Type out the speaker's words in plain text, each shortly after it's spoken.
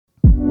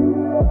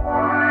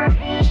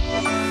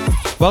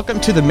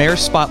Welcome to the Mayor's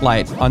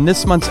Spotlight. On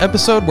this month's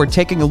episode, we're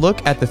taking a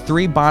look at the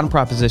 3 bond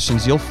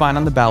propositions you'll find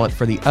on the ballot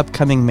for the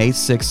upcoming May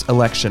 6th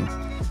election.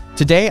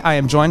 Today, I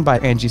am joined by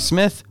Angie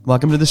Smith.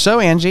 Welcome to the show,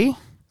 Angie.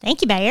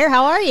 Thank you, Mayor.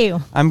 How are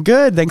you? I'm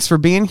good. Thanks for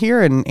being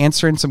here and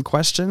answering some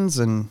questions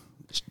and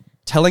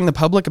telling the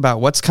public about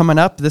what's coming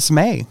up this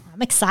May.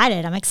 I'm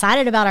excited. I'm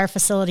excited about our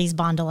facilities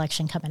bond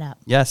election coming up.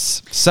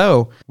 Yes.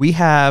 So we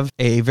have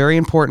a very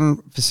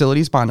important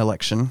facilities bond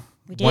election.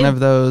 We do. One of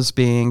those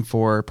being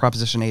for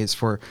Proposition A is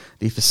for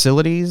the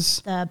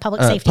facilities, The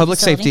public safety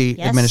Safety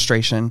yes.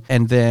 Administration,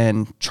 and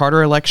then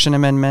charter election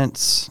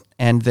amendments,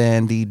 and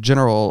then the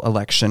general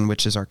election,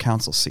 which is our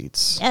council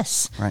seats.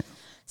 Yes. Right.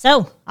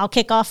 So I'll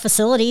kick off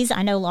facilities.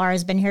 I know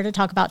Laura's been here to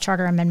talk about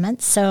charter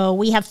amendments. So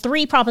we have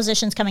 3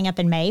 propositions coming up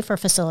in May for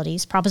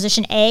facilities.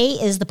 Proposition A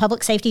is the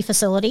public safety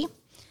facility.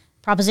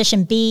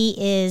 Proposition B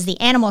is the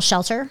animal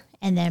shelter.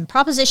 And then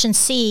Proposition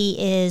C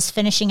is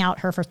finishing out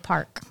Hereford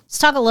Park. Let's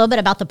talk a little bit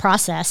about the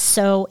process.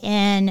 So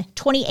in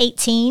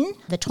 2018,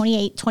 the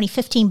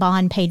 2015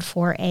 bond paid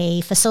for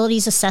a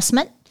facilities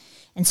assessment.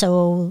 And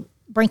so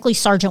Brinkley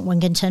Sargent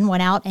Wigginton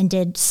went out and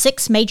did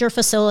 6 major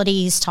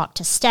facilities, talked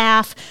to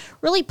staff,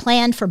 really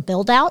planned for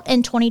build out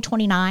in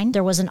 2029.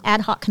 There was an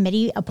ad hoc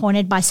committee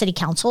appointed by City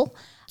Council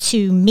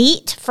to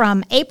meet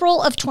from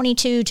April of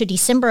 22 to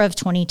December of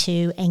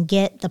 22 and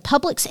get the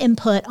public's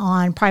input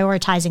on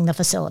prioritizing the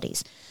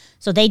facilities.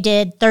 So they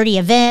did 30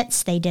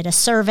 events, they did a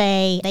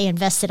survey, they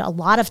invested a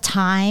lot of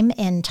time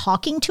in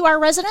talking to our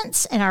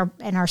residents and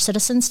our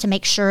citizens to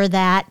make sure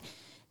that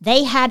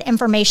they had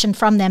information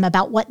from them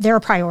about what their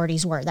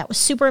priorities were. That was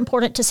super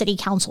important to City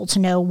Council to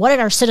know, what did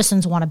our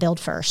citizens want to build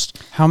first.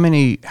 How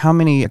many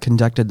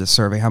conducted the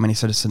survey? How many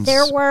citizens?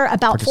 There were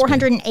about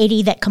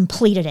 480 that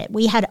completed it.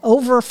 We had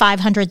over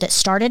 500 that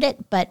started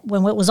it, but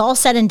when it was all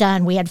said and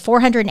done, we had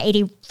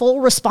 480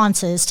 full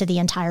responses to the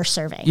entire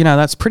survey. You know,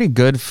 that's pretty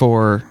good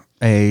for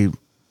a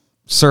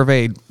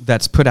survey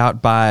that's put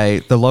out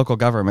by the local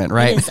government,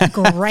 right? It is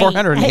great.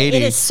 480.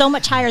 It is so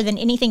much higher than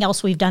anything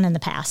else we've done in the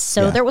past.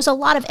 So There was a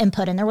lot of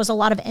input and there was a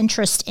lot of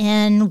interest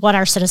in what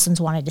our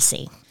citizens wanted to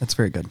see. That's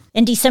very good.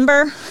 In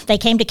December, they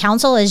came to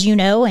council, as you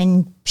know,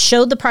 and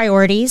showed the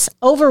priorities.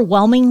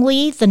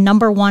 Overwhelmingly, the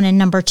number 1 and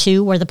number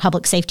 2 were the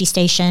public safety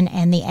station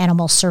and the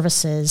animal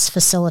services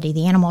facility,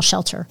 the animal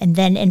shelter. And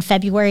then in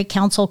February,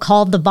 council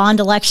called the bond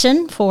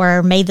election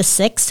for May the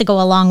 6th to go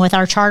along with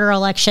our charter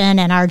election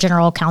and our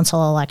general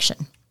council election.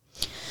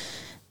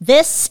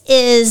 This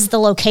is the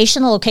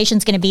location. The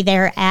location's going to be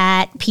there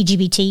at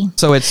PGBT.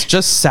 So it's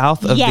just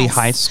south of the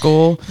high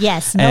school.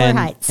 Yes, Miller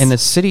Heights. And the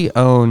city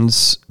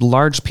owns a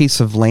large piece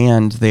of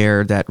land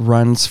there that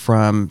runs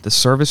from the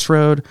service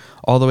road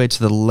all the way to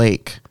the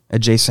lake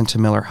adjacent to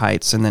Miller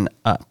Heights and then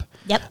up.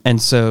 Yep.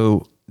 And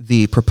so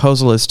the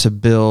proposal is to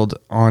build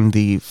on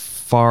the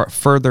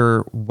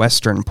further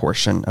western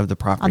portion of the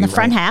property. On the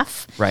front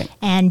half. Right.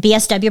 And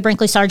BSW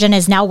Brinkley Sargent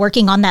is now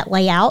working on that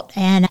layout.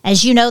 And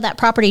as you know, that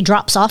property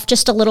drops off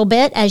just a little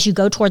bit as you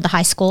go toward the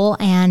high school.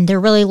 And they're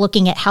really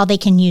looking at how they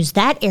can use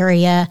that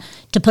area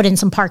to put in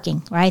some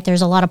parking, right?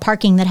 There's a lot of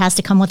parking that has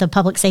to come with a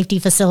public safety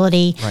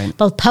facility, right.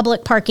 Both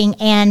public parking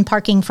and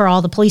parking for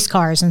all the police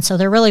cars. And so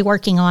they're really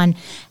working on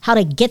how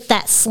to get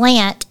that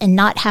slant and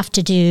not have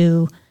to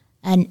do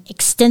an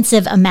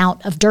extensive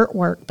amount of dirt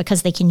work,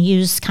 because they can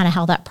use kind of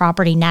how that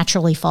property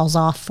naturally falls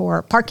off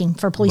for parking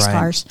for police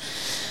cars.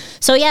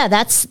 So yeah,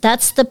 that's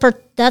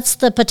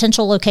the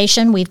potential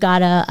location. We've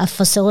got a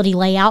facility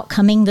layout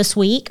coming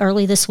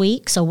early this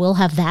week. So we'll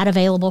have that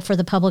available for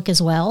the public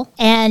as well.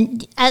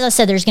 And as I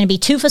said, there's going to be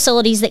 2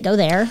 facilities that go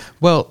there.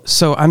 Well,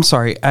 so I'm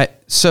sorry.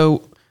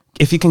 So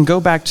if you can go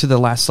back to the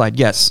last slide.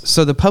 Yes.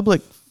 So the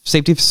public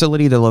safety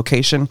facility, the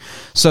location.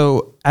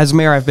 So as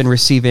mayor, I've been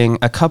receiving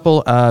a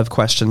couple of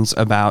questions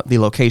about the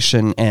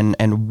location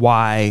and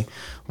why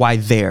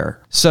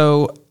there.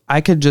 So I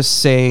could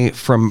just say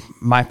from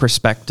my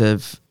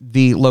perspective,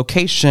 the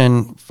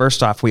location,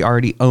 first off, we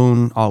already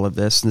own all of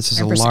this. This is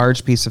 100%. A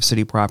large piece of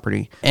city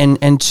property.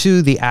 And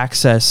 2, the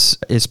access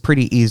is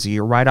pretty easy.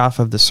 You're right off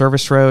of the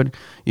service road.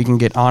 You can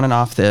get on and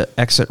off the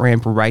exit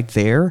ramp right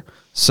there.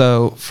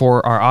 So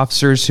for our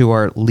officers who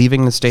are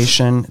leaving the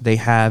station, they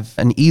have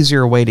an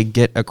easier way to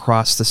get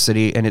across the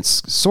city, and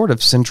it's sort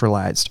of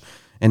centralized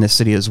in the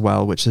city as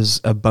well, which is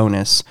a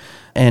bonus.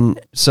 And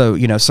so,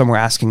 some were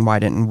asking, why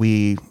didn't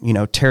we,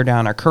 tear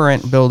down our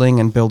current building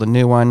and build a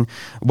new one?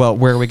 Well,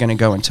 where are we going to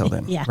go until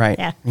then? Right?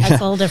 Yeah, that's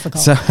a little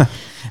difficult. So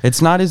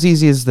it's not as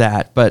easy as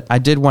that, but I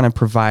did want to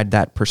provide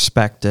that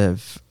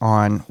perspective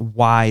on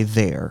why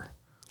there.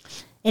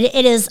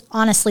 It is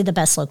honestly the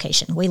best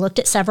location. We looked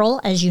at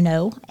several, as you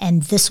know,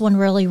 and this one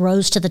really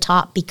rose to the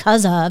top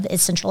because of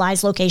its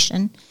centralized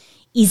location,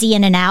 easy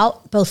in and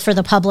out, both for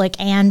the public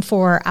and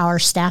for our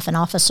staff and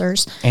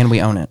officers. And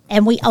we own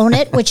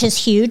it. Which is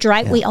huge,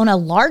 right? Yeah. We own a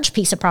large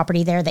piece of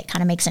property there that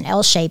kind of makes an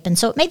L shape. And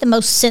so it made the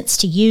most sense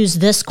to use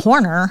this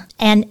corner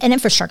and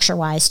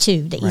infrastructure-wise,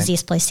 too, the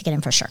easiest place to get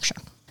infrastructure.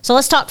 So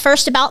let's talk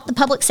first about the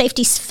public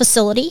safety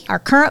facility. Our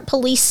current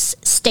police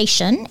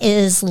station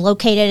is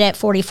located at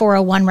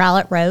 4401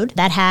 Rowlett Road.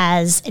 That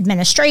has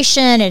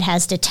administration, it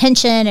has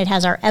detention, it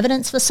has our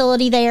evidence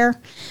facility there.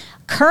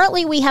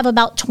 Currently, we have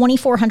about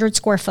 2,400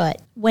 square foot.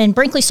 When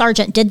Brinkley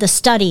Sargent did the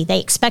study, they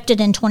expected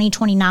in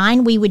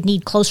 2029 we would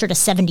need closer to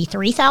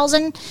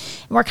 73,000. And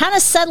we're kind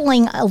of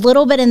settling a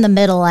little bit in the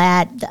middle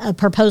at a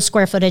proposed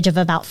square footage of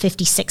about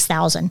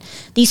 56,000.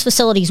 These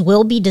facilities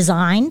will be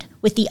designed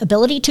with the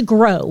ability to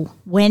grow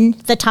when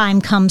the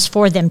time comes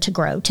for them to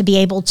grow, to be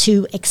able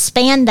to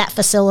expand that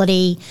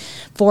facility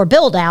for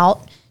build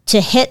out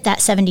to hit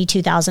that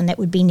 72,000 that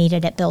would be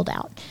needed at build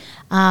out.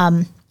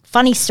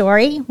 Funny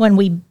story, when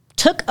we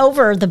took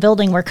over the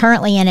building we're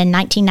currently in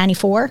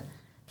 1994,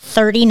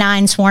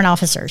 39 sworn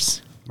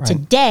officers. Right.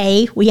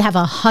 Today, we have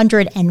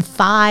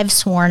 105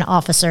 sworn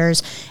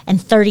officers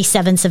and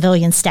 37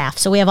 civilian staff.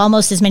 So we have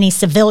almost as many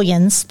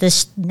civilians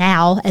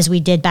now as we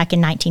did back in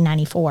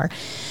 1994.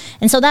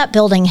 And so that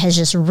building has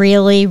just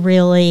really,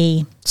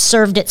 really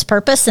served its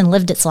purpose and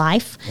lived its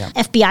life. Yeah.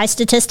 FBI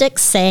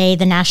statistics say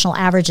the national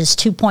average is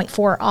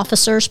 2.4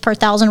 officers per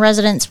 1,000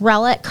 residents.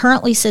 Rowlett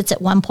currently sits at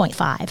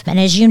 1.5. And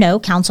as you know,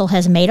 council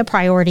has made a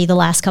priority the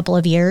last couple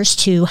of years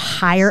to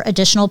hire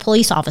additional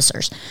police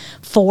officers.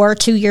 4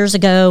 2 years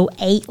ago,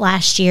 8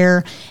 last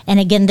year. And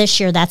again, this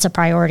year, that's a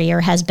priority, or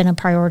has been a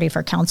priority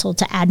for council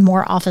to add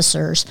more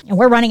officers. And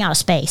we're running out of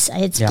space.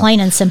 It's plain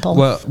and simple.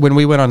 Well, when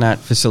we went on that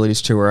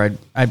facilities tour,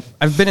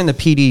 I've been in the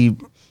PD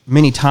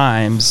many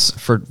times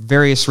for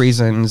various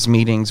reasons,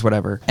 meetings,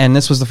 whatever. And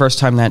this was the first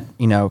time that,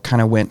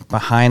 kind of went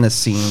behind the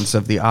scenes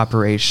of the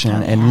operation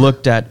and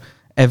looked at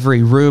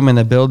every room in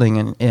the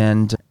building,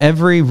 and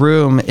every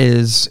room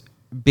is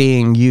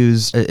being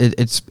used.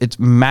 It's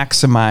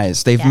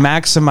maximized. They've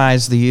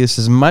maximized the use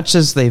as much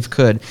as they've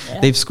could. Yeah.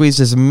 They've squeezed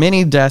as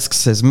many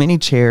desks, as many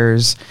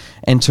chairs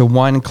into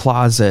one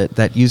closet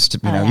that used to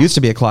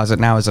be a closet,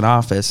 now is an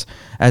office,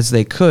 as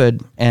they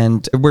could.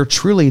 And we're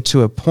truly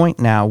to a point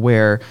now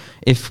where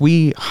if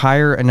we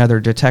hire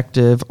another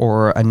detective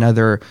or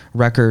another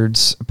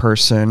records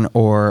person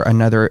or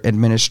another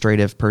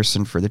administrative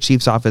person for the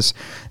chief's office,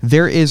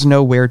 there is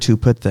nowhere to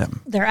put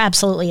them. There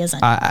absolutely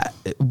isn't.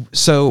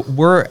 So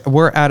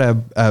we're at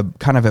a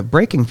kind of a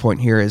breaking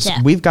point here.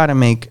 We've got to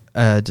make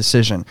a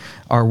decision.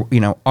 Are we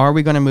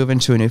going to move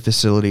into a new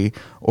facility,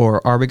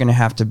 or are we going to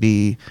have to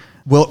be?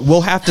 We'll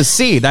have to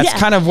see. That's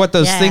kind of what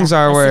those things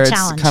are, where it's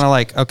kind of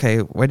like,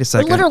 okay, wait a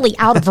second. We're literally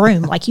out of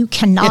room. Like, you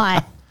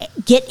cannot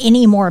get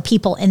any more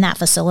people in that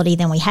facility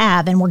than we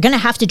have, and we're going to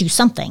have to do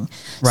something.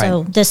 Right.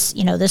 So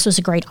this was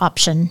a great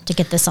option to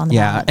get this on the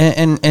ballot.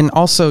 And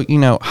also,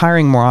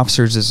 hiring more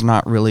officers is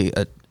not really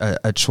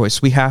a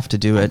choice. We have to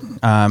do it.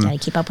 Got to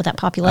keep up with that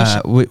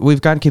population.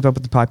 We've got to keep up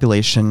with the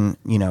population.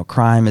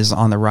 Crime is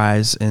on the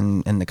rise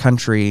in the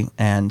country,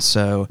 and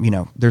so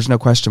there's no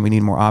question we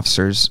need more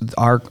officers.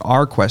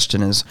 Our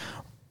question is,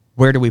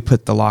 where do we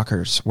put the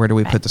lockers? Where do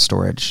we put the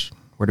storage?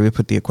 Where do we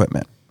put the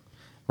equipment?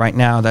 Right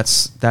now,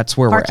 that's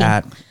where Parking. We're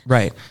at.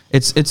 Right.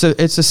 It's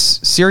a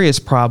serious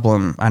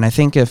problem, and I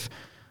think if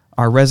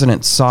our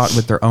residents saw it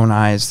with their own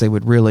eyes, they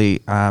would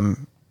really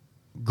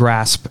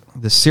grasp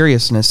the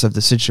seriousness of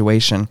the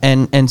situation.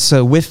 And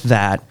so with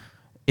that,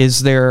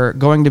 is there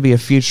going to be a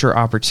future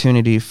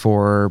opportunity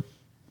for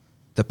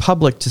the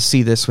public to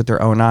see this with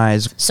their own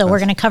eyes? So we're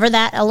going to cover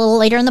that a little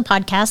later in the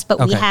podcast,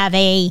 but we have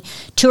a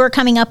tour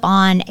coming up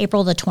on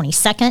April the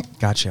 22nd.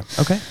 Gotcha.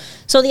 Okay.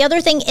 So the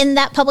other thing in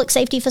that public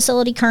safety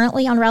facility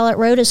currently on Rowlett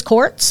Road is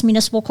courts,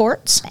 municipal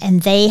courts,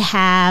 and they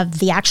have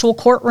the actual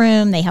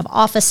courtroom, they have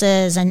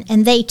offices, and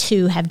they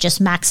too have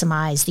just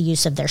maximized the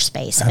use of their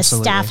space.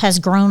 Absolutely. As staff has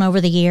grown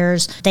over the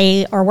years,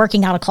 they are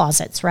working out of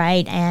closets,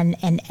 right?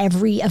 And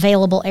every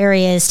available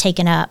area is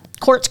taken up.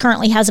 Courts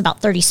currently has about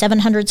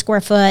 3,700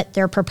 square foot.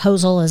 Their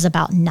proposal is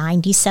about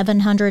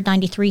 9,700,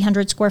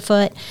 9,300 square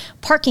foot.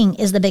 Parking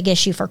is the big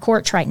issue for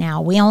courts right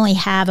now. We only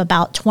have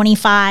about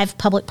 25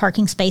 public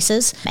parking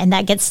spaces, and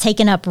that gets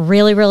taken up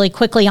really, really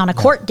quickly on a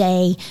court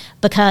day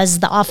because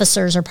the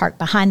officers are parked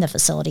behind the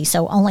facility,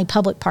 so only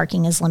public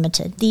parking is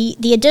limited.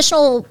 The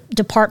additional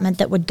department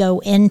that would go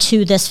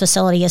into this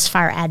facility is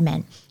fire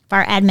admin.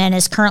 Fire admin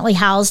is currently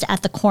housed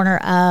at the corner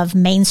of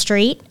Main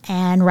Street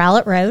and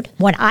Rowlett Road.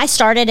 When I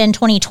started in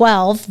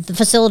 2012, the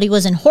facility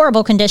was in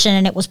horrible condition,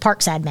 and it was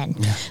parks admin.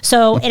 Yeah.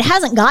 So it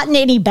hasn't gotten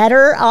any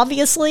better,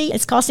 obviously.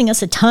 It's costing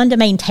us a ton to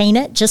maintain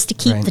it just to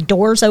keep the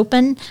doors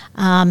open.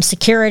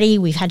 Security,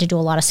 we've had to do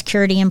a lot of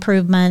security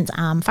improvements.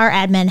 Fire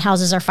admin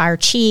houses our fire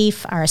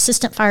chief, our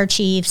assistant fire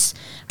chiefs,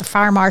 our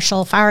fire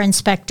marshal, fire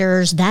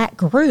inspectors, that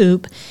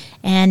group.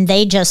 And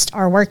they just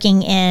are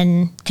working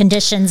in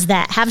conditions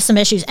that have some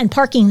issues. And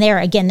parking there,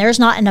 again, there's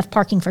not enough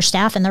parking for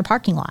staff in their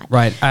parking lot.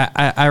 Right.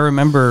 I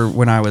remember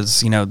when I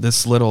was,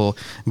 this little,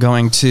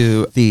 going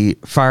to the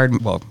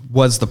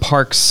was the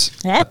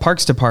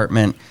parks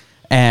department,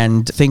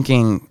 and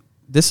thinking,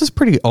 this is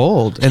pretty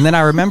old. And then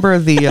I remember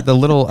the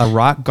little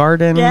rock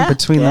garden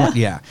between them.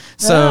 Yeah.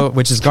 So,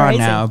 which is gone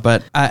now.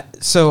 But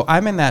so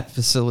I'm in that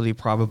facility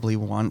probably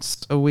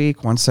once a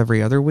week, once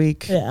every other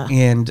week. Yeah.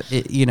 And,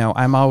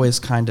 I'm always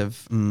kind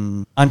of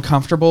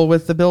uncomfortable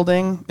with the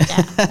building.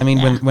 Yeah. I mean,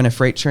 when a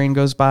freight train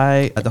goes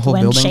by, the whole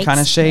building kind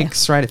of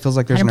shakes, right? It feels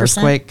like there's 100%. An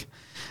earthquake.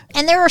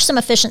 And there are some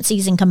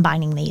efficiencies in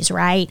combining these,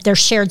 right? There's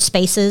shared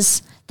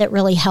spaces that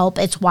really help.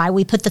 It's why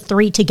we put the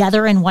 3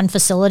 together in one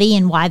facility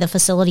and why the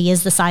facility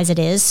is the size it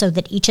is, so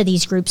that each of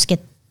these groups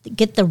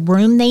get the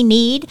room they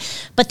need.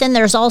 But then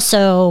there's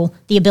also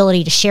the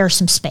ability to share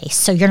some space.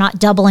 So you're not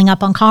doubling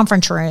up on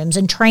conference rooms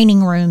and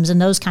training rooms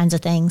and those kinds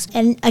of things.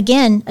 And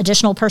again,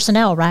 additional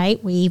personnel,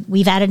 right?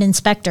 We've added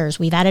inspectors,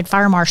 we've added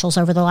fire marshals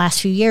over the last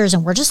few years,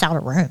 and we're just out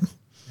of room.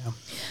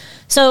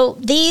 So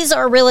these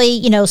are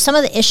really, some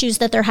of the issues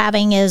that they're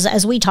having is,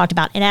 as we talked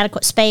about,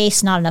 inadequate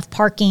space, not enough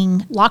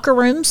parking, locker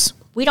rooms.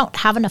 We don't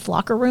have enough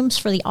locker rooms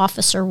for the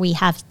officers we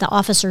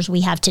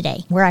have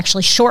today. We're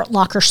actually short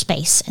locker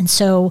space. And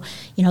so,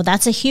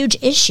 that's a huge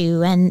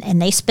issue. And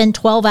they spend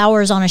 12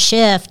 hours on a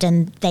shift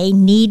and they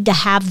need to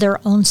have their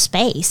own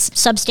space.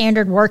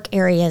 Substandard work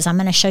areas. I'm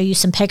going to show you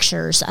some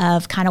pictures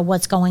of kind of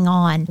what's going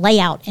on.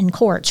 Layout in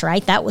courts,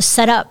 right? That was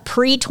set up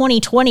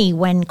pre-2020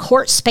 when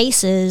court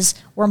spaces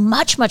were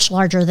much, much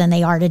larger than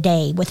they are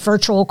today with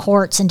virtual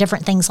courts and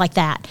different things like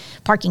that.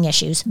 Parking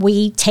issues.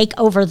 We take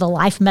over the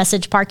life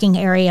message parking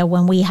area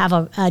when we have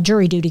a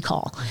jury duty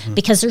call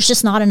because there's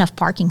just not enough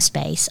parking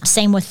space.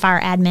 Same with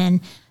fire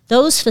admin.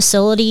 Those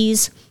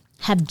facilities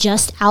have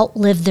just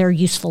outlived their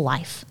useful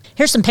life.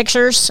 Here's some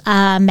pictures,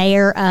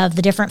 Mayor, of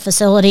the different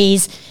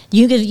facilities.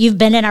 You've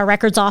been in our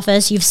records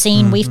office. You've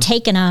seen we've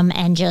taken them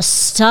and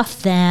just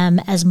stuffed them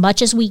as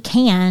much as we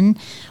can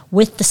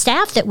with the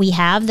staff that we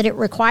have, that it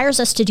requires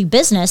us to do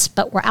business,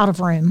 but we're out of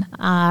room.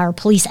 Our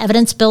police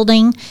evidence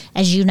building,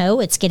 as you know,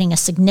 it's getting a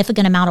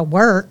significant amount of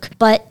work,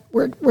 but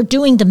we're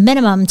doing the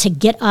minimum to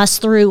get us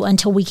through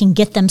until we can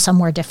get them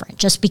somewhere different,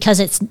 just because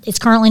it's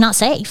currently not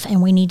safe,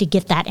 and we need to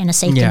get that in a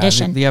safe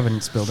condition. The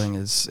evidence building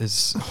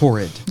is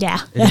horrid. Yeah.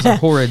 It's a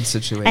horrid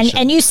situation.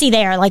 And you see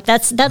there, like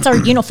that's our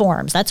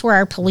uniforms. That's where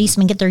our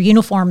policemen get their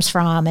uniforms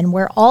from, and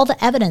where all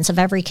the evidence of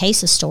every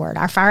case is stored.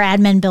 Our fire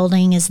admin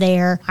building is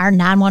there. Our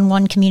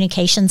 911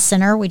 communications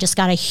center, we just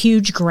got a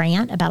huge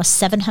grant, about a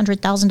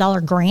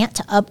 $700,000 grant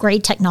to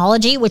upgrade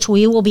technology, which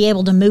we will be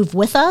able to move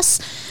with us.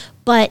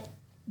 But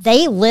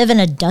they live in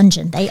a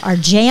dungeon. They are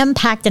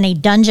jam-packed in a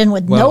dungeon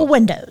with no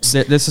windows.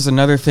 This is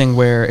another thing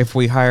where if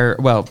we hire,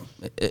 we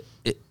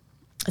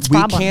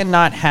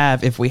cannot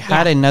have, if we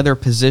had another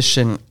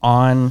position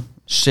on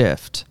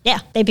shift. Yeah,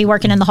 they'd be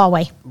working in the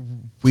hallway.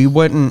 We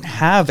wouldn't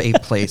have a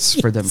place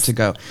for them to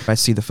go. I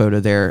see the photo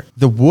there.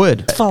 The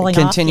wood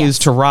continues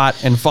to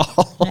rot and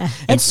fall. Yeah.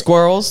 And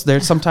squirrels,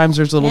 sometimes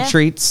there's little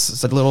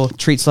treats, little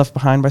treats left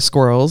behind by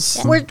squirrels.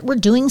 Yeah. We're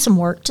doing some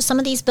work to some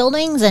of these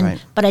buildings,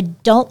 but I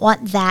don't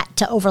want that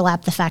to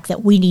overlap the fact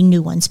that we need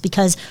new ones,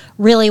 because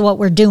really what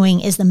we're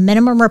doing is the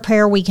minimum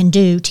repair we can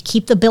do to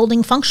keep the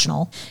building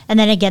functional. And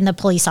then again, the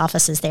police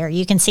office is there.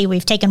 You can see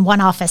we've taken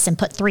one office and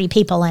put 3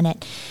 people in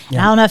it.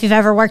 Yeah. I don't know if you've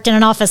ever worked in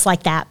an office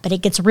like that, but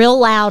it gets real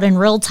loud and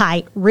real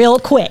tight, real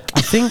quick.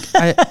 I think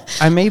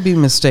I may be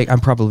mistaken. I'm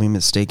probably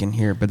mistaken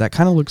here, but that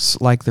kind of looks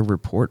like the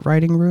report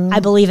writing room. I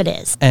believe it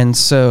is. And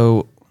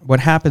so what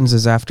happens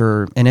is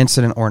after an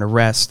incident or an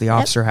arrest, the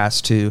officer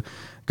has to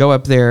go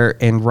up there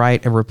and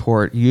write a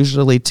report.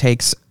 Usually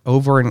takes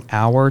over an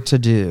hour to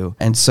do.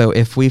 And so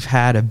if we've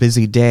had a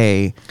busy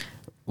day,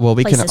 well,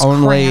 we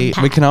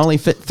can only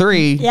fit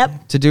 3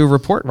 to do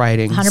report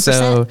writing. 100%.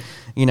 So,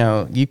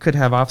 you could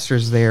have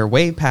officers there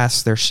way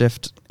past their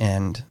shift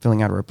and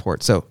filling out a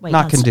report. So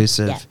not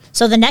conducive. Yeah.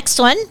 So the next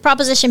one,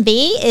 Proposition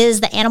B,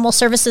 is the Animal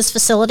Services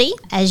Facility.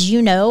 As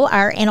you know,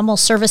 our Animal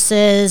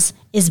Services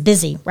is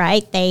busy,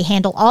 right? They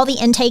handle all the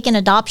intake and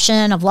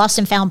adoption of lost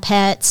and found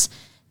pets.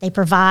 They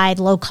provide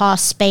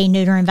low-cost spay,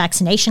 neuter, and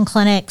vaccination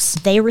clinics.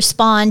 They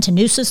respond to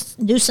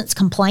nuisance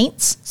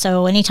complaints.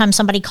 So anytime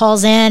somebody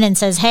calls in and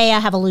says, hey, I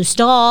have a loose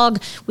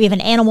dog, we have an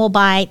animal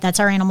bite,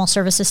 that's our animal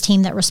services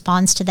team that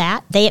responds to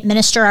that. They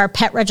administer our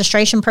pet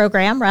registration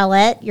program.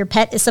 Rowlett, your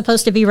pet is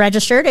supposed to be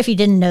registered if you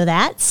didn't know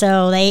that.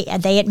 So they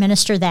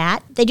administer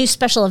that. They do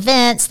special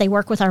events. They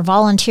work with our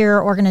volunteer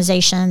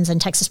organizations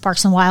and Texas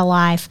Parks and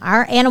Wildlife.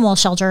 Our animal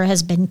shelter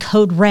has been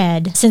code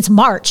red since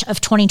March of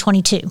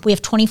 2022. We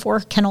have 24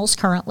 kennels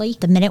currently.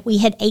 The minute we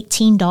hit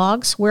 18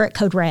 dogs, we're at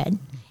code red.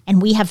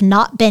 And we have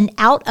not been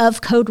out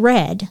of code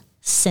red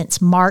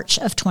since March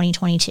of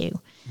 2022.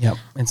 Yep.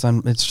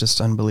 It's just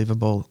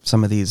unbelievable.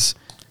 Some of these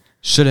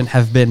shouldn't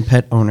have been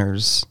pet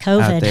owners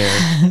out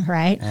there.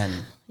 Right. And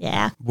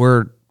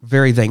we're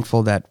very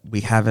thankful that we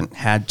haven't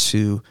had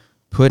to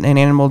put an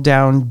animal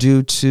down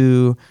due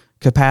to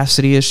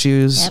capacity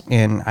issues, Yep.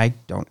 and I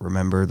don't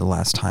remember the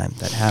last time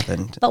that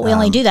happened. But we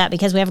only do that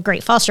because we have a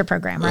great foster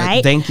program,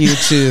 right? Thank you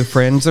to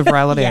Friends of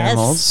Rowlett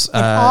Animals.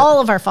 And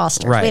all of our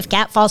fosters. right. We have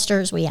cat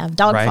fosters. We have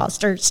dog Right.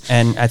 fosters.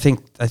 And I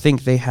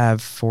think they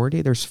have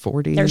 40. There's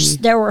 40.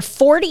 There were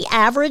 40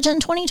 average in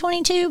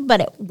 2022,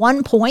 but at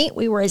one point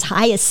we were as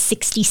high as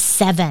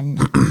 67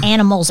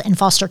 animals in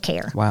foster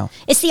care. Wow.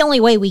 It's the only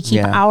way we keep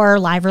Yeah. our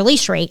live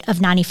release rate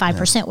of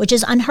 95%, which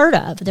is unheard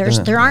of.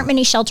 There aren't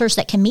many shelters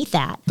that can meet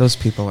that. Those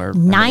people are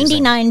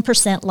amazing.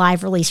 99%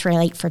 live release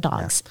rate for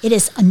dogs. It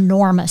is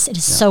enormous. It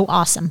is so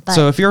awesome. But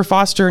So if you're a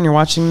foster and you're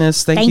watching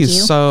this, thank you you.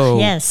 so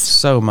Yes.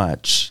 so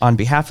much on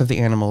behalf of the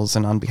animals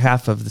and on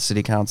behalf of the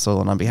city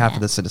council and on behalf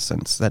of the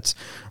citizens. That's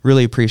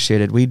really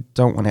appreciated. We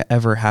don't want to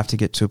ever have to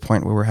get to a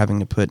point where we're having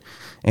to put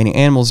any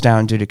animals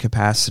down due to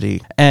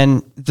capacity.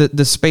 And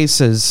the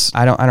spaces,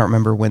 I don't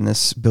remember when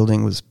this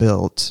building was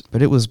built,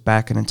 but it was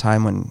back in a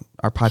time when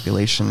our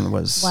population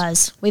was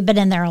we've been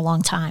in there a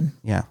long time.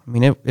 yeah. I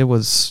mean it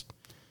was,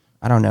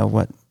 I don't know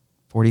what,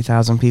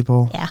 40,000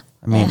 people. Yeah.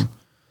 I mean, Yeah.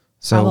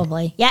 so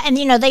Probably. Yeah. And,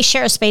 they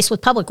share a space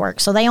with Public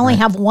Works. So they only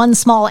have one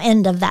small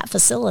end of that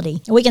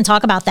facility. We can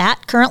talk about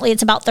that. Currently,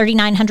 it's about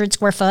 3,900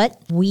 square foot.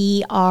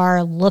 We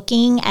are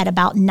looking at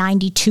about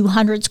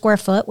 9,200 square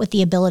foot with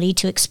the ability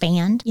to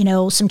expand.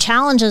 Some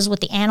challenges with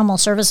the Animal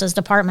Services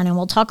Department, and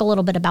we'll talk a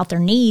little bit about their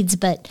needs,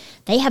 but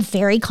they have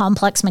very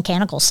complex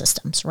mechanical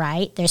systems,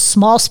 right? There's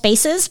small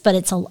spaces, but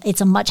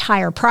it's a much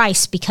higher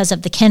price because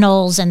of the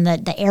kennels and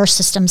the air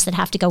systems that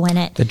have to go in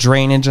it. the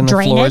drainage and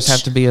the floors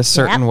have to be a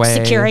certain Yep. way.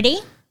 Security.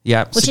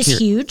 Yep. Which is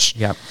huge.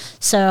 Yep.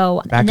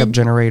 So and Backup then-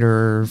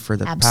 generator for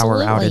the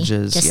power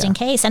outages. just yeah. in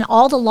case, and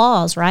all the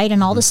laws, right,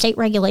 and all the state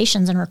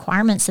regulations and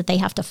requirements that they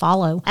have to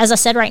follow. As I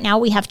said, right now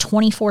we have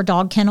 24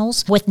 dog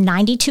kennels with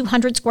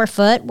 9,200 square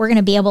foot. We're going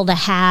to be able to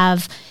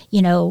have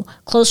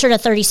closer to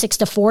 36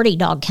 to 40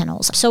 dog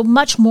kennels, so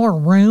much more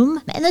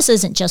room. And this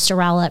isn't just a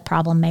Rowlett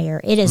problem, Mayor.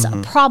 It is a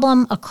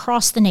problem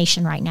across the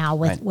nation right now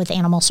with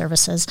animal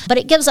services. But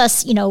it gives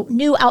us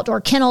new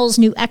outdoor kennels,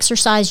 new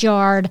exercise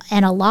yard,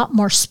 and a lot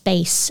more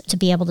space to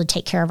be able to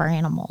take care of our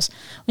animals.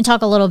 We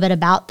talk a little bit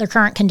about their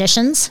current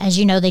conditions. As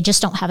you know, they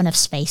just don't have enough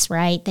space,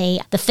 right?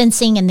 The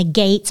fencing and the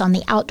gates on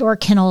the outdoor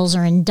kennels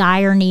are in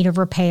dire need of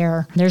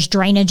repair. There's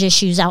drainage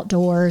issues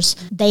outdoors.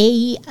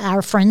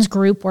 Our friends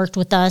group worked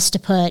with us to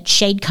put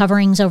shade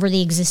coverings over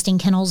the existing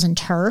kennels and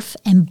turf,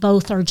 and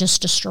both are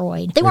just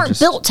destroyed. They weren't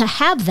built to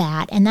have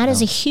that, and that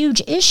is a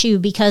huge issue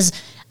because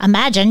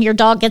imagine your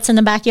dog gets in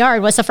the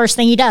backyard. What's the first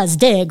thing he does?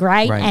 Dig,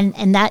 right? Right.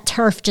 And that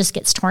turf just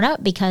gets torn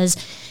up because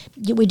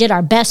we did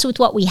our best with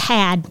what we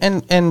had.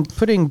 And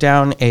putting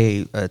down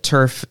a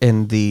turf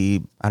in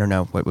the, I don't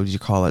know, what would you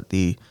call it?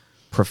 The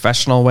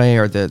professional way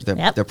or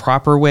the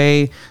proper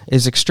way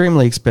is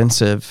extremely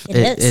expensive. It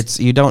is. It's,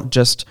 you don't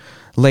just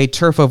lay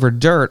turf over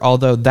dirt,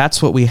 although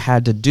that's what we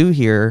had to do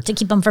here. To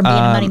keep them from being a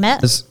muddy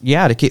mess.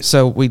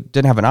 So we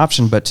didn't have an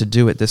option but to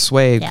do it this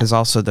way because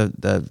also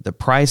the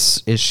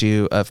price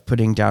issue of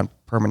putting down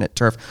permanent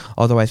turf,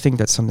 although I think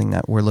that's something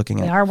that we're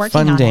looking at are working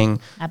funding on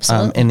it.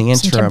 Absolutely. in the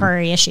Some interim.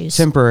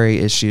 temporary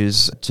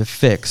issues To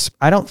fix.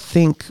 I don't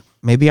think,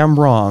 maybe I'm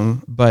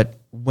wrong, but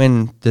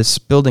when this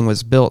building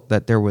was built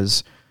that there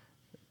was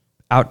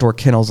outdoor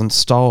kennels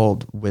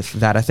installed with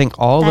that. I think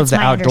all That's of the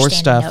my outdoor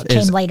understanding, stuff though. It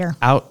is came later.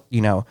 out,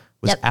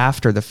 was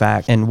after the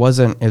fact and it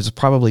was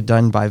probably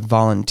done by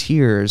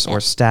volunteers or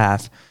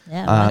staff.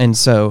 Yeah, And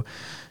so,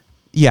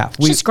 it's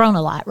just grown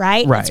a lot,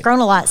 right? Right. It's grown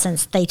a lot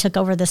since they took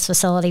over this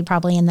facility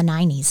probably in the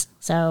 90s.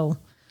 So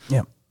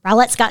yeah.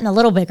 Rowlett's gotten a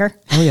little bigger.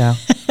 Oh yeah.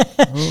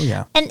 Oh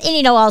yeah. And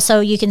also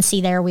you can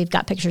see there we've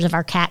got pictures of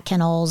our cat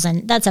kennels,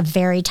 and that's a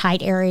very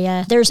tight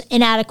area. There's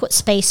inadequate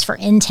space for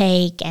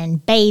intake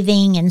and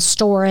bathing and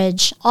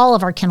storage. All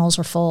of our kennels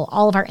are full.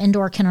 All of our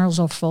indoor kennels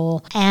are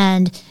full.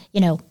 And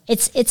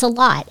it's a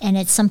lot, and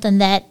it's something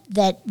that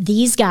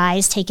these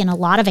guys take in a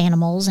lot of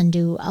animals and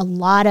do a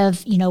lot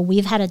of,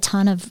 we've had a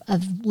ton of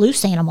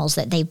loose animals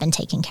that they've been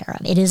taking care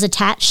of. It is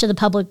attached to the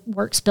Public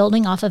Works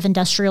building off of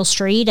Industrial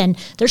Street, and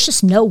there's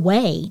just no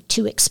way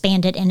to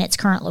expand it in its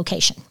current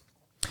location.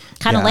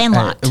 Kind of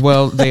landlocked.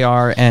 Well, they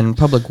are, and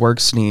Public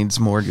Works needs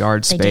more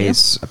yard They do.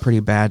 space pretty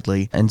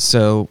badly. And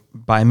so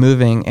by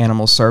moving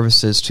Animal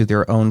Services to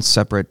their own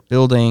separate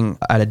building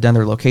at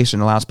another location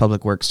allows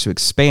Public Works to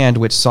expand,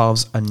 which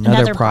solves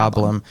another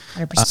problem.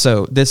 100%.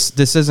 So this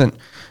isn't,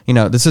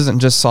 this isn't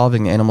just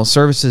solving the Animal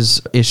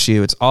Services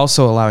issue. It's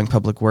also allowing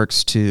Public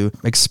Works to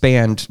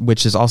expand,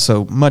 which is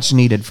also much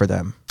needed for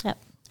them. Yep,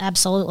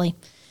 absolutely.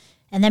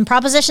 And then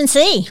Proposition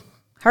C,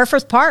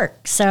 Herforth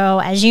Park. So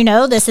as you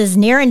know, this is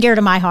near and dear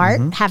to my heart,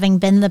 having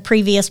been the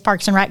previous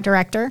Parks and Rec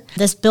director.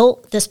 This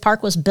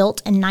park was built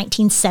in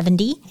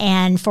 1970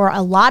 and for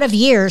a lot of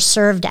years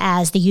served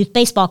as the youth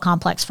baseball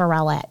complex for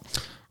Rowlett.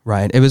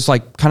 Right. It was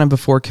like kind of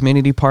before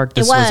Community Park.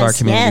 This was our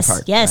Community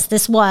Park. Yes,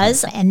 this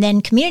was. And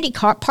then Community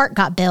Park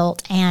got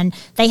built, and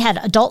they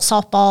had adult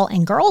softball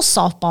and girls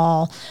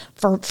softball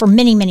for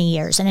many, many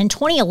years. And in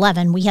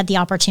 2011, we had the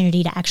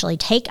opportunity to actually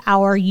take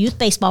our youth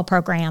baseball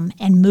program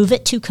and move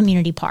it to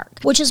Community Park,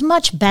 which is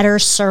much better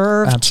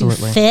served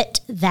Absolutely. to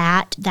fit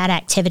that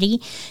activity.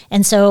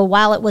 And so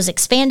while it was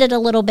expanded a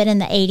little bit in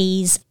the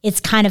 80s, it's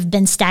kind of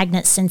been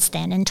stagnant since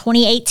then. In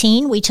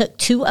 2018, we took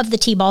 2 of the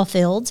T-ball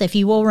fields, if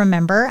you will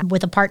remember,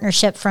 with a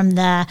partnership from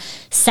the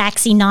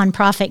Saxe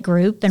nonprofit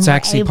group. And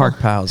Saxe Park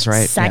Pals,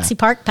 right? Saxe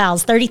Park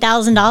Pals,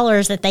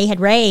 $30,000 that they had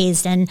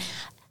raised, and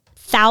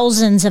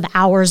thousands of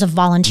hours of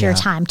volunteer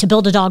time to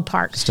build a dog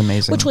park. It's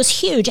amazing. Which was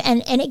huge.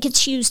 And it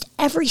gets used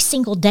every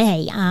single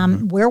day.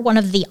 We're one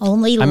of the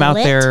only I'm out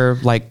there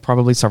like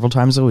probably several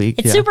times a week.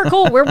 It's super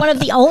cool. We're one of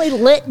the only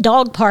lit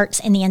dog parks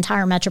in the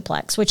entire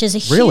Metroplex, which is a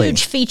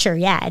huge feature.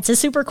 Yeah, it's a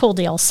super cool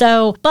deal.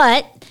 So,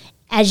 but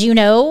as you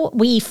know,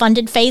 we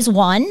funded phase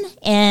 1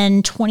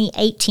 in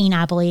 2018,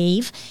 I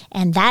believe,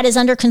 and that is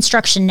under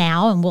construction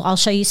now, and I'll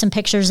show you some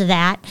pictures of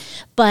that.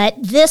 But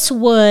this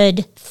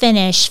would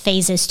finish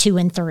phases 2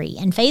 and 3.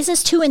 And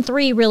phases 2 and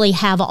 3 really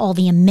have all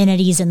the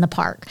amenities in the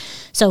park.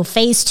 So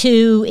phase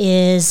 2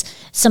 is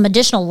some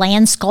additional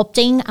land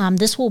sculpting.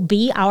 This will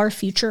be our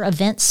future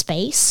event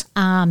space.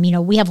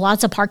 We have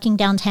lots of parking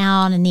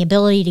downtown and the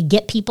ability to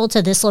get people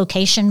to this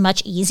location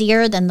much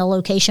easier than the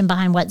location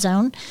behind Wet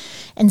Zone.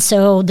 And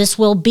so this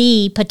will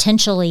be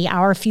potentially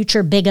our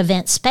future big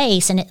event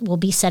space, and it will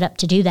be set up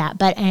to do that.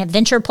 But an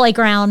adventure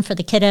playground for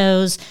the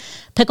kiddos,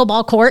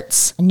 pickleball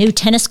courts, new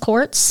tennis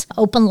courts,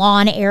 open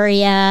lawn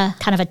area,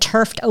 kind of a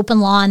turfed open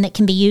lawn that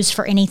can be used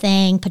for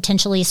anything,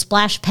 potentially a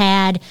splash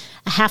pad,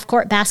 a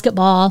half-court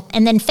basketball.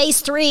 And then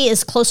phase 3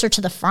 is closer to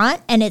the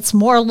front, and it's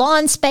more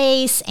lawn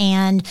space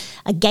and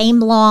a game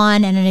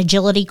lawn and an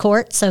agility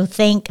court. So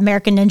think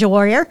American Ninja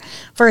Warrior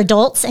for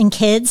adults and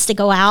kids to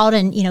go out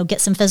and, get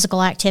some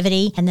physical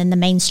activity. And then the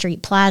Main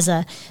Street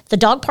Plaza. The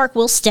dog park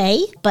will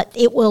stay, but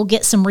it will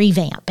get some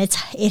revamp.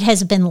 It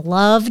has been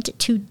loved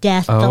to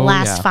death the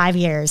last 5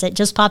 years. It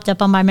just popped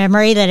up on my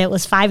memory that it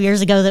was 5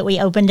 years ago that we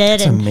opened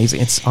it. It's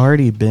amazing. It's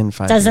already been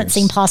 5 years. Doesn't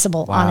seem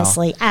possible,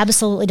 honestly.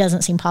 Absolutely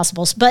doesn't seem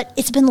possible. But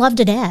it's been loved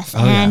to death.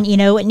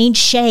 It needs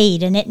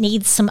shade and it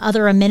needs some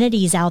other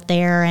amenities out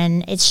there.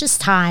 And it's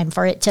just time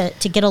for it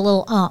to get a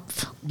little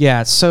oomph.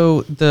 Yeah.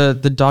 So the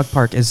dog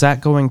park, is that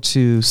going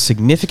to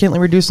significantly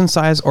reduce in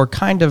size or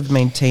kind of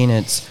maintain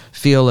its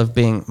feel of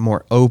being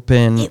more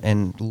open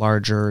and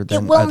larger than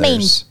others? It will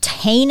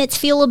maintain its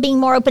feel of being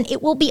more open.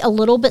 It will be a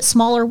little bit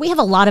smaller. We have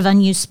a lot of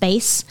unused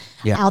space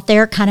out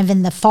there kind of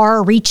in the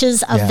far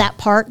reaches of that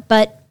park,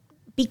 but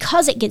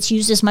because it gets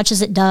used as much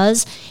as it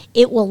does,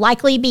 it will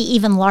likely be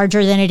even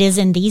larger than it is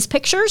in these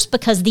pictures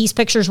because these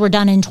pictures were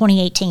done in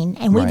 2018.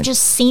 And we've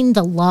just seen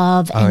the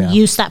love and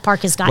use that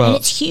park has gotten. Well,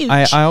 it's huge.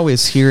 I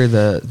always hear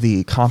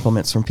the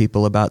compliments from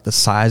people about the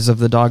size of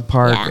the dog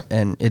park.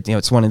 And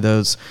it's one of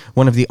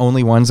the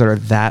only ones that are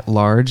that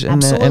large in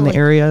the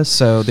area.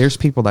 So there's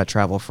people that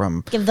travel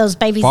from give those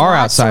babies far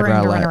lots outside of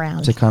room Rowlett to run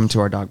around to come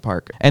to our dog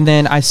park. And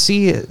then I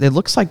see it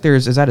looks like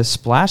is that a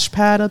splash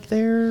pad up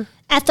there?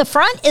 At the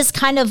front is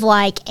kind of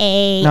like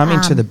a... No, I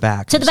mean to the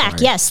back. To the back,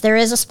 yes. There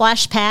is a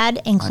splash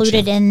pad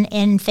included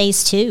in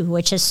phase 2,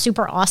 which is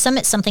super awesome.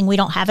 It's something we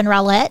don't have in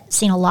Rowlett.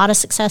 Seen a lot of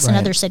success in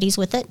other cities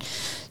with it.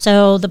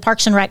 So the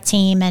Parks and Rec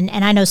team, and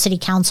I know City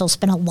Council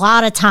spent a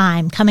lot of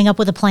time coming up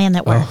with a plan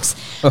that works.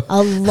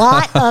 A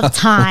lot of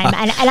time.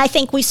 And I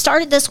think we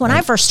started this when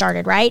I first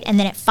started, right? And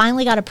then it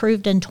finally got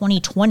approved in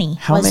 2020.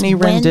 How many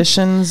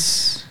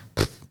renditions?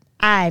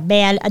 A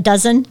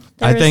dozen.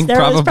 I think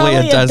probably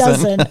a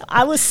dozen.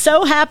 I was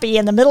so happy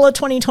in the middle of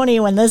 2020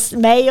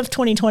 May of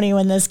 2020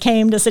 when this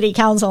came to City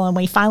Council and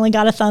we finally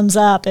got a thumbs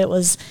up. It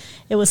was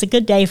a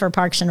good day for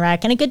Parks and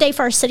Rec and a good day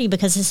for our city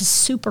because this is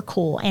super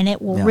cool and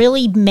it will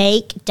really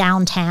make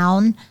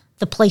downtown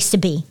the place to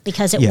be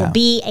because it will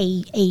be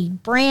a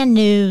brand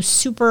new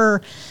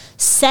super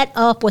set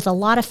up with a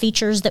lot of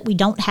features that we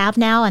don't have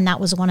now. And that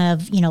was one of,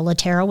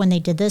 Latera, when they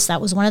did this, that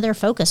was one of their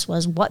focus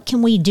was what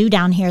can we do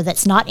down here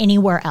that's not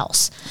anywhere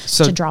else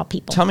to draw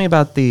people. Tell me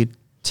about the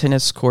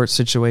tennis court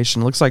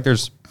situation. Looks like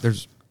there's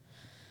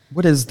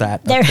what is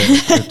that?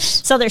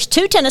 So there's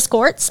 2 tennis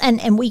courts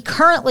and we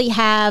currently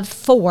have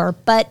 4,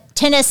 but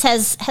tennis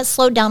has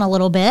slowed down a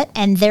little bit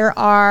and there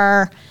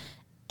are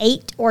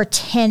 8 or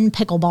 10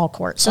 pickleball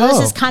courts. So this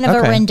is kind of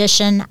a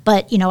rendition,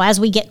 but as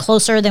we get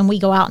closer, then we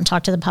go out and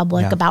talk to the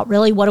public about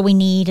really what do we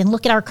need and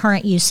look at our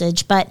current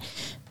usage. But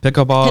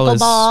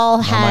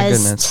pickleball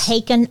has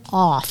taken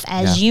off,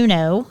 as you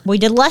know. We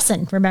did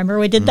lesson. Remember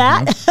we did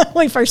that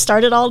when we first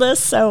started all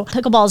this. So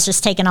pickleball has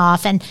just taken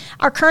off. And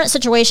our current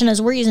situation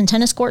is we're using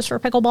tennis courts for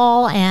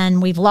pickleball,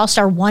 and we've lost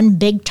our one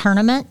big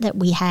tournament that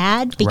we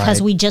had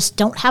because we just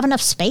don't have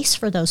enough space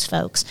for those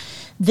folks.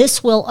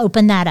 this will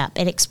open that up.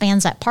 It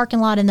expands that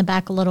parking lot in the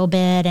back a little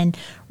bit and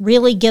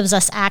really gives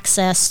us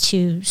access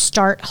to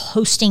start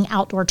hosting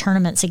outdoor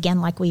tournaments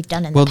again like we've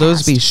done in the past. Will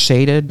those be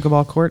shaded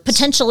pickleball courts?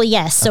 Potentially,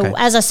 yes. So Okay.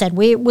 as I said,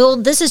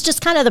 this is just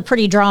kind of the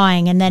pretty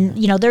drawing. And then,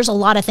 there's a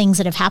lot of things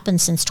that have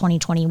happened since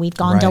 2020. We've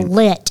gone to Right.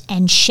 lit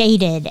and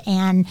shaded,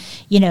 and,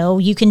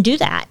 you can do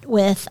that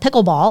with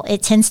pickleball.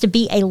 It tends to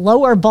be a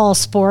lower ball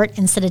sport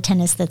instead of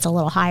tennis that's a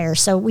little higher.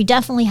 So we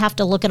definitely have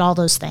to look at all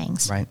those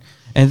things. Right.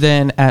 And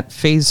then at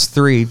phase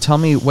 3, tell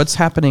me what's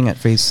happening at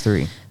phase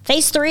 3.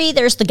 Phase 3,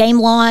 there's the game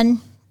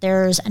lawn.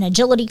 There's an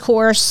agility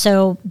course.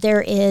 So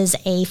there is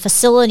a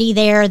facility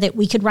there that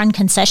we could run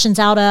concessions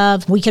out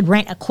of. We could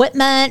rent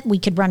equipment. We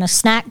could run a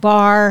snack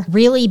bar,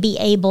 really be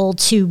able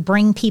to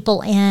bring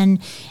people in.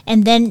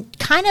 And then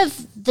kind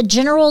of the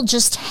general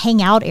just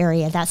hangout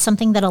area. That's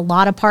something that a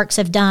lot of parks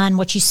have done.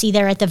 What you see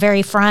there at the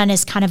very front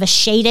is kind of a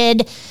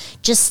shaded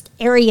just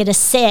area to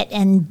sit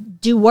and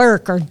do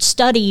work or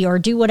study or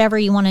do whatever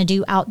you want to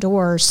do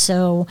outdoors.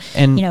 So,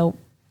 And-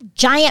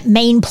 giant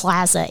main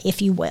plaza,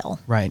 if you will.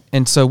 Right.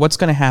 And so what's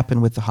going to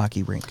happen with the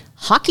hockey rink?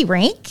 Hockey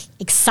rink,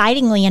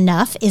 excitingly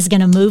enough, is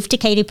going to move to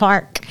Katy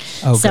Park.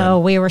 Oh, so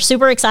good. we were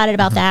super excited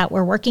about that.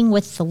 We're working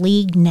with the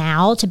league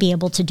now to be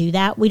able to do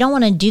that. We don't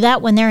want to do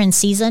that when they're in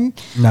season.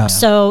 No.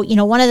 So,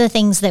 one of the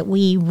things that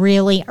we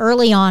really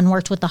early on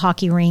worked with the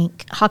hockey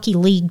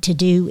league to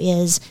do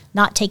is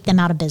not take them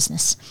out of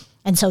business.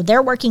 And so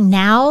they're working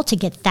now to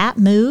get that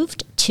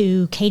moved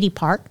to Katy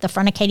Park, the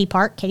front of Katy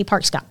Park. Katy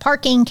Park's got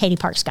parking. Katy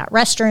Park's got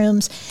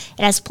restrooms.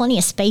 It has plenty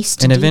of space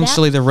to And do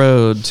eventually that. the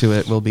road to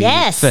it will be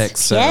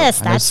fixed. So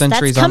yes, I know that's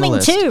Century's on the coming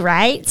list. too,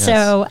 right? Yes.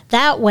 So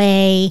that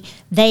way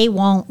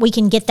we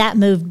can get that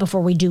moved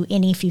before we do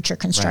any future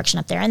construction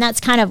up there. And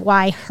that's kind of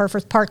why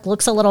Herforth Park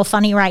looks a little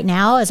funny right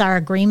now, as our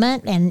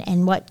agreement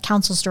and what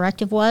council's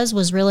directive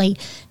was really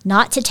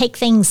not to take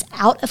things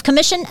out of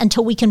commission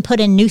until we can put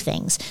in new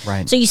things.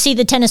 Right. So you see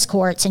the tennis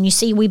courts and you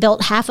see we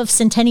built half of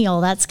Centennial.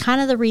 That's kind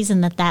of the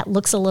reason that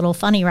looks a little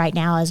funny right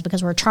now, is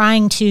because we're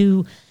trying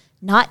to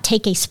not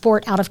take a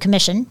sport out of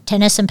commission,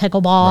 tennis and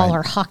pickleball Right.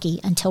 or hockey,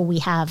 until we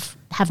have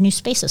new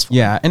spaces for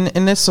Yeah, and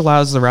this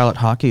allows the Rowlett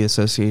Hockey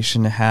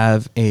Association to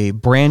have a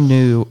brand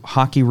new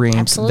hockey rink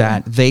Absolutely.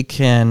 that they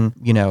can,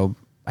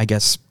 I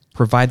guess,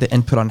 provide the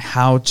input on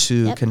how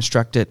to Yep.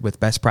 construct it with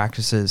best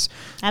practices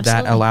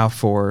Absolutely. that allow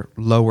for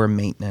lower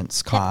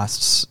maintenance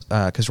costs.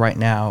 Because right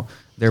now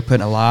they're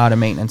putting a lot of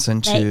maintenance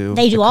into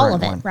They the do all current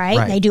of it, one.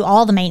 right? They do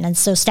all the maintenance.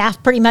 So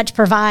staff pretty much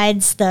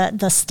provides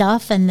the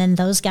stuff, and then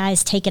those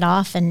guys take it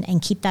off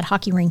and keep that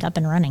hockey rink up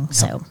and running.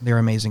 So They're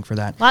amazing for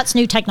that. lots of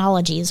new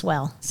technology as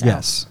well. So.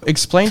 Yes.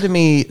 Explain to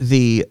me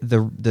the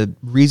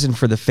reason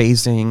for the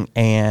phasing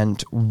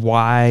and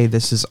why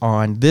this is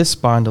on this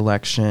bond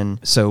election.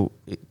 So,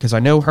 because I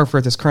know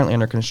Herforth is currently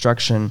under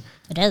construction.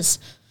 It is.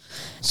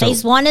 So-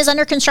 Phase 1 is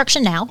under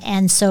construction now.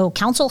 And so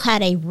council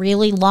had a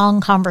really long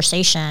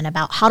conversation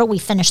about how do we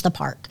finish the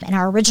park. And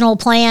our original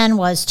plan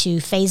was to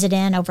phase it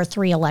in over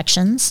 3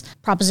 elections.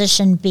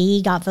 Proposition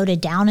B got voted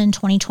down in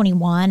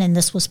 2021, and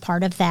this was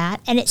part of that.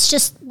 And it's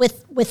just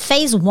with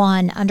phase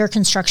 1 under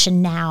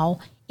construction now,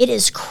 it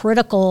is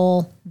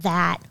critical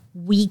that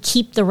we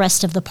keep the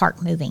rest of the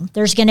park moving.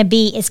 It's going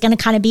to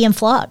kind of be in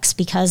flux,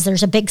 because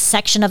there's a big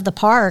section of the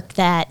park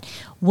that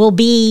will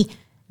be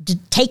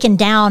taken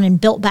down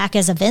and built back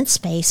as event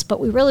space,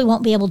 but we really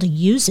won't be able to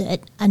use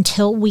it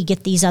until we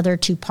get these other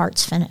 2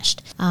 parts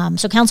finished.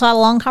 So council had a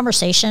long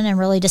conversation and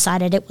really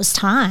decided it was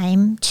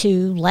time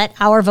to let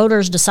our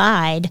voters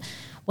decide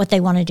what they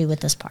want to do with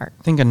this park.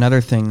 I think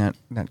another thing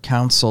that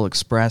council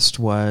expressed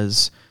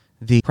was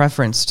the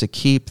preference to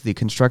keep the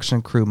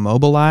construction crew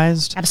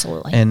mobilized.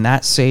 Absolutely. And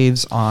that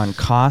saves on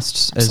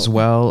costs as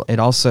well. It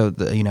also,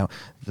 the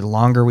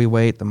longer we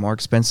wait, the more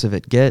expensive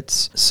it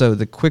gets. So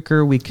the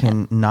quicker we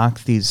can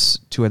knock these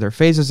 2 other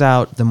phases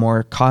out, the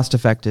more cost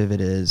effective it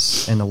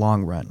is in the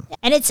long run.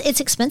 And it's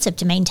expensive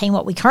to maintain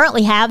what we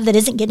currently have that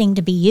isn't getting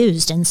to be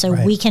used. And so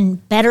we can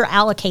better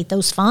allocate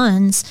those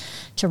funds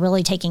to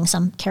really taking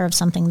some care of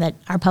something that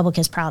our public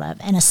is proud of.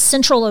 And a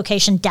central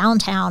location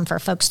downtown for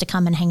folks to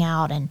come and hang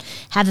out and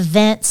have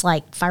events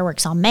like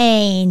Fireworks on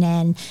Main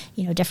and,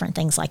 different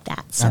things like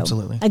that. So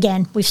Absolutely.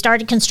 Again, we've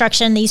started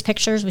construction, these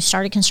pictures, we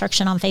started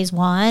construction on phase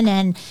 1,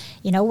 and,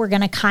 we're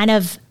going to kind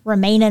of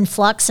remain in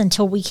flux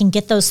until we can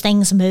get those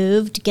things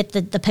moved, get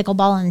the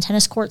pickleball and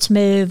tennis courts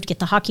moved, get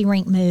the hockey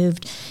rink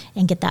moved,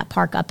 and get that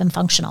park up and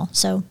functional.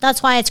 So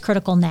that's why it's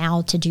critical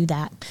now to do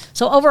that.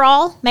 So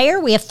overall, Mayor,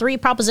 we have 3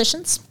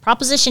 propositions.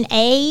 Proposition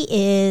A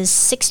is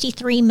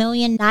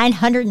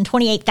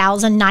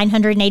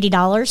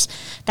 $63,928,980.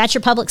 That's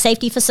your public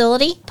safety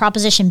facility.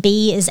 Proposition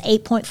B is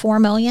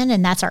 $8.4 million,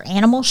 and that's our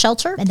animal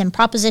shelter. And then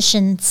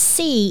Proposition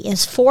C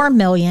is $4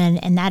 million,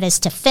 and that is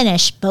to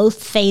finish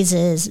both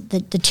phases, the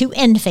 2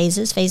 end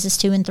phases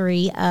 2 and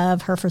 3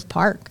 of Herforth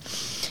Park.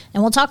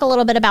 And we'll talk a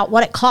little bit about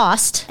what it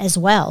cost as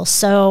well.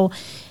 So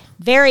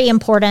Very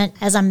important,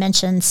 as I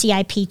mentioned,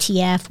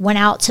 CIPTF went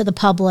out to the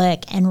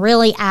public and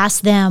really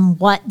asked them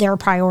what their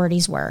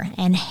priorities were.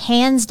 And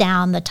hands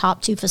down, the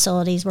top two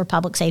facilities were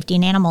public safety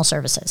and animal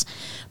services.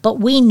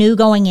 But we knew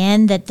going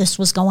in that this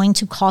was going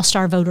to cost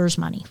our voters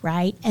money,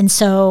 right? And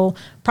so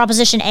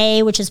Proposition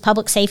A, which is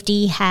public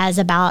safety, has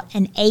about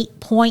an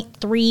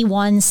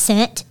 8.31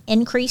 cent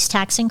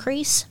tax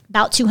increase,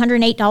 about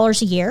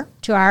 $208 a year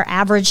to our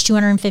average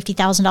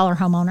 $250,000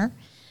 homeowner.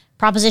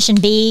 Proposition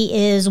B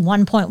is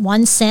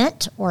 1.1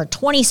 cent or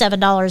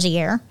 $27 a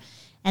year.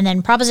 And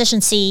then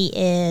Proposition C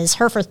is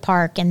Herforth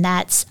Park, and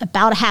that's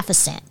about a half a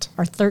cent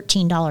or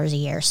 $13 a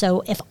year.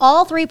 So if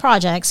all three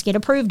projects get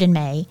approved in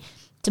May,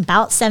 it's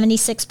about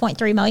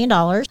 $76.3 million,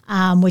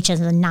 which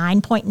is a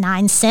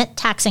 9.9 cent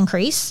tax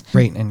increase.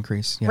 Rate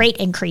increase. Yeah. Rate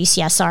increase,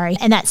 yeah, sorry.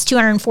 And that's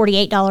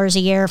 $248 a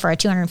year for a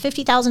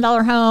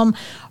 $250,000 home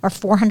or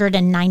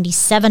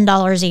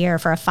 $497 a year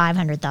for a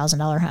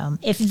 $500,000 home.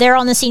 If they're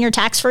on the senior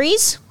tax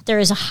freeze, there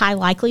is a high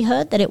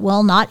likelihood that it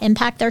will not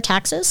impact their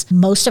taxes.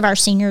 Most of our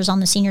seniors on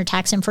the senior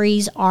tax and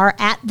freeze are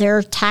at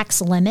their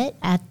tax limit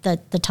at the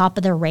top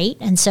of their rate.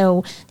 And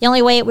so the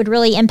only way it would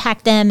really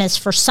impact them is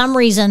for some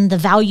reason the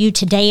value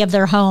today of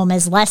their home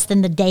is less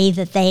than the day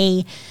that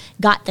they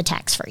got the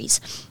tax freeze.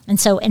 And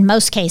so in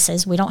most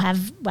cases,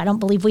 I don't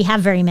believe we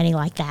have very many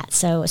like that.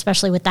 So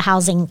especially with the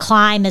housing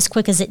climb as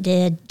quick as it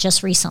did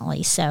just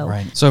recently. So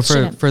right. So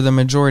for the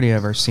majority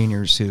of our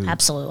seniors who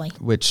absolutely,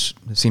 which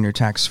the senior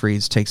tax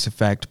freeze takes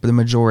effect, but the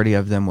majority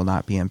of them will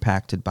not be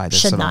impacted by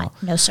this at all.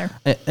 No, sir.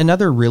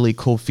 Another really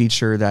cool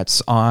feature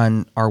that's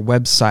on our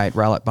website,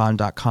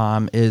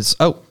 rowlettbond.com, is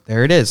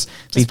there it is.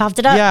 Just popped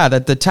it up. Yeah,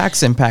 the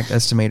tax impact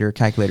estimator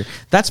calculator.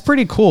 That's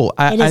pretty cool.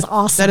 It is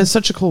awesome. That is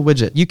such a cool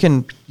widget.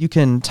 You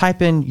can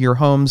type in your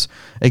home's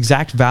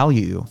exact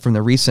value from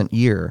the recent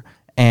year,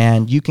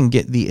 and you can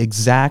get the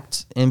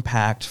exact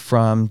impact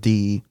from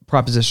the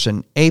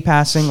Proposition A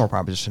passing or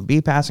Proposition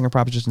B passing or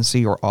Proposition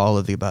C or all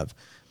of the above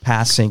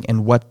passing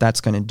and what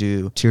that's going to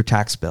do to your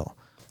tax bill.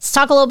 Let's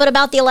talk a little bit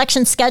about the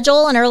election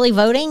schedule and early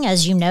voting.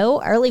 As you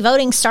know, early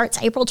voting starts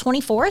April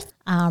 24th,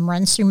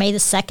 runs through May the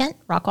 2nd.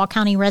 Rockwall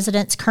County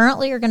residents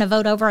currently are going to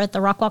vote over at the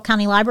Rockwall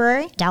County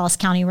Library. Dallas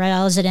County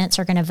residents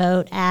are going to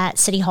vote at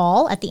City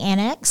Hall at the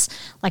Annex,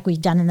 like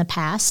we've done in the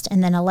past.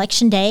 And then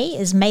Election Day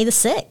is May the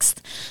 6th.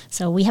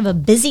 So we have a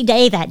busy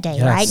day that day,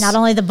 yes. Right? Not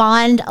only the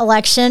bond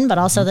election, but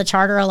also the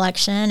charter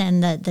election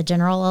and the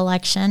general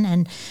election.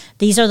 And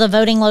these are the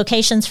voting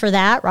locations for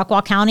that.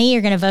 Rockwall County,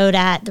 you're going to vote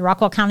at the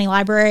Rockwall County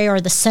Library or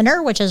the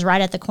Center, which is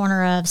right at the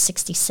corner of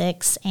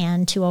 66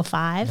 and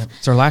 205. Yep.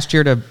 It's our last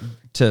year for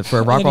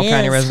Rockwall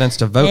County residents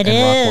to vote in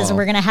Rockwall. It is.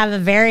 We're going to have a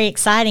very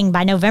exciting,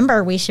 by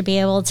November, we should be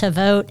able to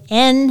vote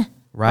in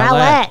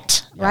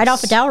Rowlett, right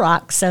off of Dow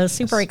Rock. So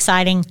super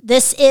exciting.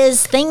 This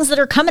is things that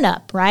are coming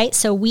up, right?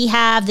 So we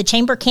have the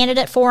Chamber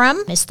Candidate Forum.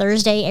 It's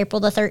Thursday, April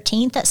the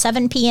 13th at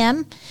 7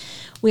 p.m.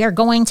 We are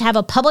going to have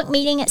a public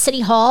meeting at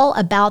City Hall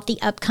about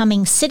the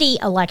upcoming city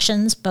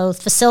elections,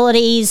 both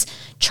facilities,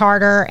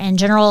 charter, and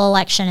general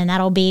election, and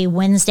that'll be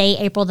Wednesday,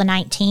 April the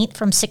 19th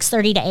from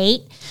 6:30 to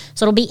 8.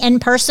 So it'll be in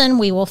person.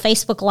 We will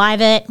Facebook Live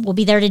it. We'll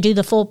be there to do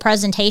the full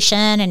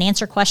presentation and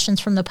answer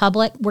questions from the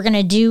public. We're going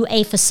to do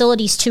a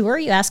facilities tour.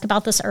 You asked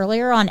about this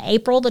earlier on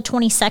April the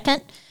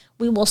 22nd.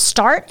 We will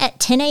start at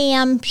 10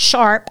 a.m.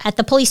 sharp at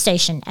the police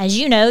station. As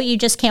you know, you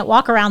just can't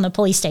walk around the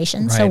police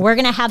station. Right. So we're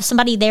going to have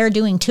somebody there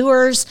doing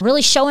tours,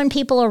 really showing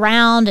people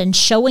around and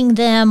showing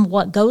them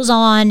what goes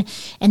on.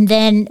 And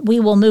then we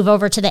will move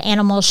over to the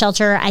animal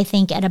shelter, I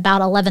think, at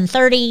about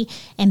 11:30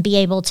 and be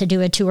able to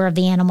do a tour of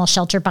the animal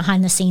shelter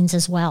behind the scenes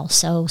as well.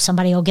 So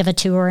somebody will give a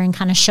tour and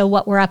kind of show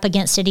what we're up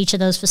against at each of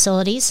those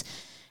facilities.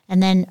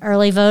 And then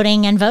early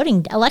voting and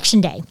voting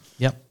election day.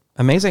 Yep.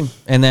 Amazing.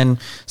 And then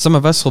some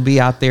of us will be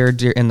out there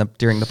during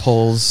the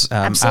polls.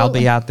 I'll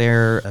be out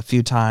there a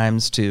few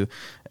times to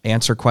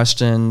answer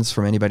questions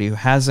from anybody who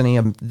has any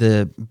of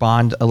the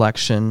bond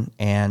election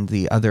and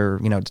the other,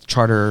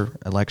 charter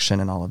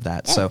election and all of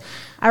that. Yeah. So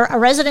our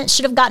residents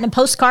should have gotten a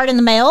postcard in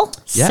the mail.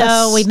 Yes.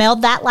 So we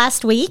mailed that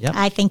last week. Yep.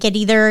 I think it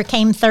either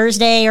came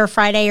Thursday or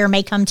Friday or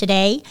may come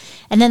today.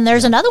 And then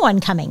there's another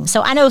one coming.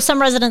 So I know some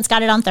residents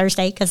got it on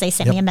Thursday because they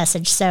sent me a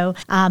message. So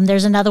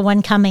there's another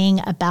one coming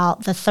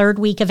about the third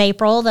week of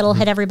April that'll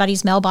hit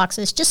everybody's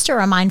mailboxes just to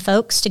remind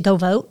folks to go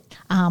vote.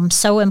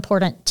 So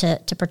important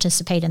to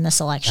participate in this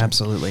election.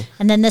 Absolutely.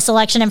 And then this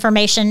election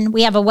information,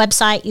 we have a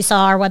website. You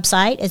saw our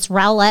website. It's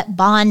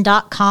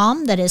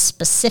rowlettbond.com that is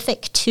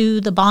specific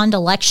to the bond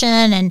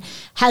election and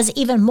has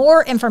even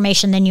more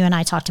information than you and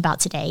I talked about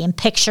today, and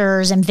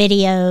pictures and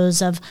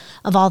videos of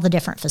all the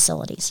different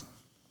facilities.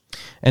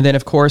 And then,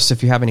 of course,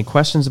 if you have any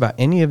questions about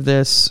any of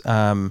this,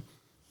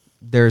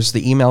 there's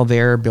the email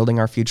there,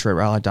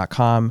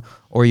 buildingourfuture@rowlett.com,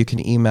 or you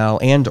can email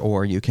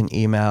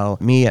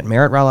me at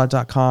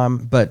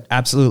mayor@rowlett.com. But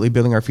absolutely,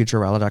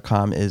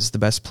 buildingourfuture@rowlett.com is the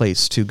best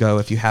place to go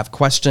if you have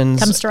questions.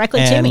 Comes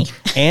directly to me.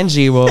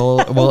 Angie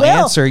will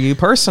answer you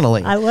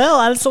personally. I will,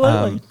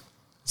 absolutely.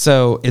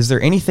 So is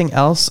there anything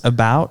else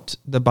about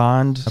the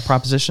bond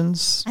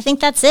propositions? I think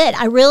that's it.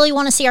 I really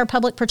want to see our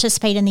public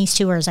participate in these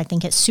tours. I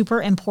think it's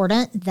super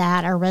important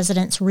that our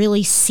residents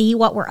really see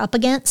what we're up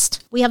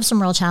against. We have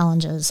some real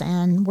challenges,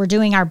 and we're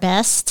doing our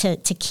best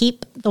to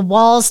keep the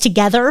walls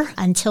together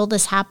until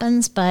this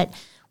happens, but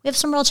we have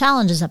some real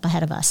challenges up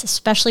ahead of us,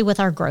 especially with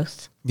our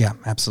growth. Yeah,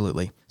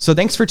 absolutely. So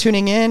thanks for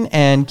tuning in,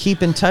 and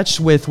keep in touch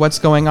with what's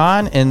going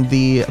on in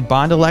the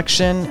bond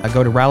election.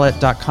 Go to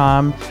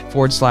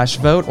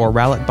rowlett.com/vote or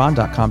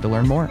rowlettbond.com to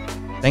learn more.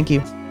 Thank you.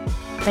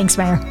 Thanks,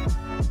 Mayor.